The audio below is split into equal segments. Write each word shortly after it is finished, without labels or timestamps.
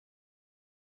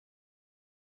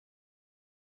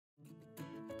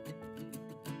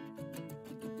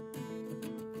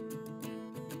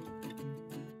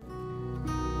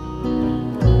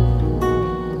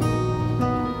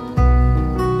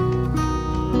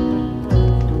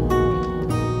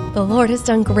The Lord has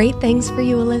done great things for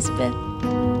you, Elizabeth.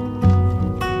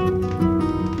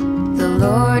 The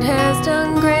Lord has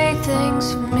done great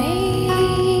things for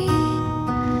me,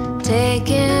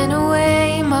 taken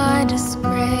away my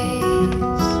disgrace,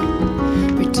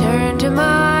 returned to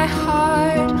my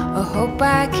heart a hope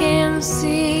I can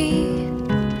see,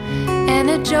 and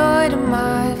a joy to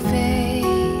my face.